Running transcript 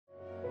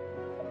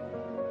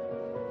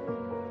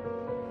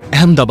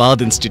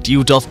Ahmedabad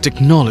Institute of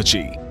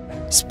Technology.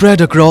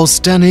 Spread across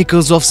 10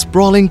 acres of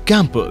sprawling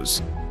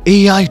campus,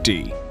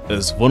 AICTE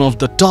is one of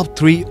the top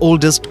 3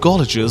 oldest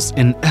colleges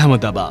in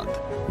Ahmedabad.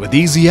 With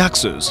easy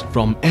access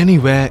from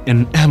anywhere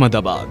in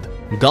Ahmedabad,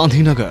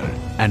 Gandhinagar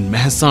and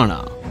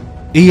Mehsana,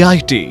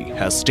 AICTE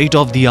has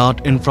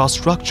state-of-the-art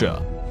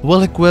infrastructure,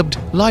 well-equipped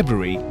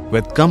library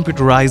with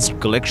computerized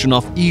collection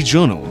of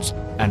e-journals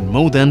and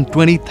more than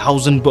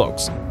 20,000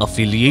 books,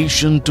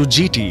 affiliation to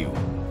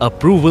GTU,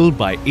 approval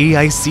by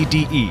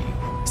AICTE,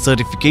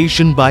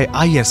 certification by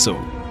ISO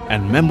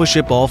and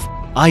membership of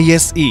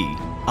ISE,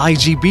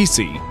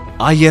 IGBC,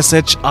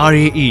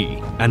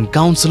 ISHRAE and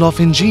Council of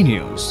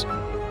Engineers.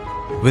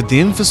 With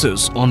the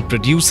emphasis on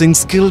producing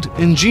skilled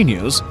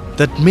engineers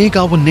that make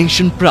our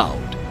nation proud,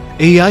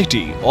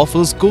 AICTE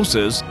offers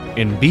courses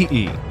in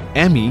BE,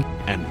 ME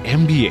and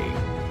MBA.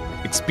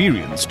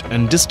 Experienced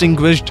and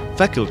distinguished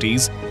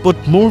faculties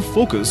put more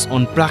focus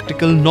on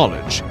practical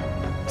knowledge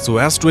so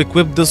as to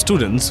equip the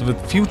students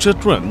with future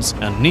trends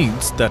and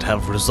needs that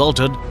have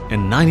resulted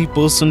in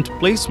 90%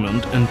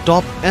 placement in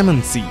top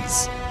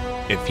MNCs.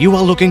 If you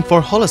are looking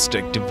for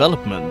holistic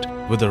development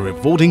with a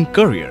rewarding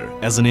career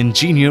as an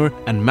engineer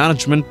and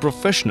management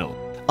professional,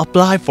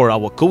 apply for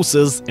our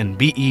courses in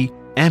BE,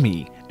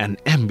 ME and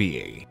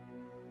MBA.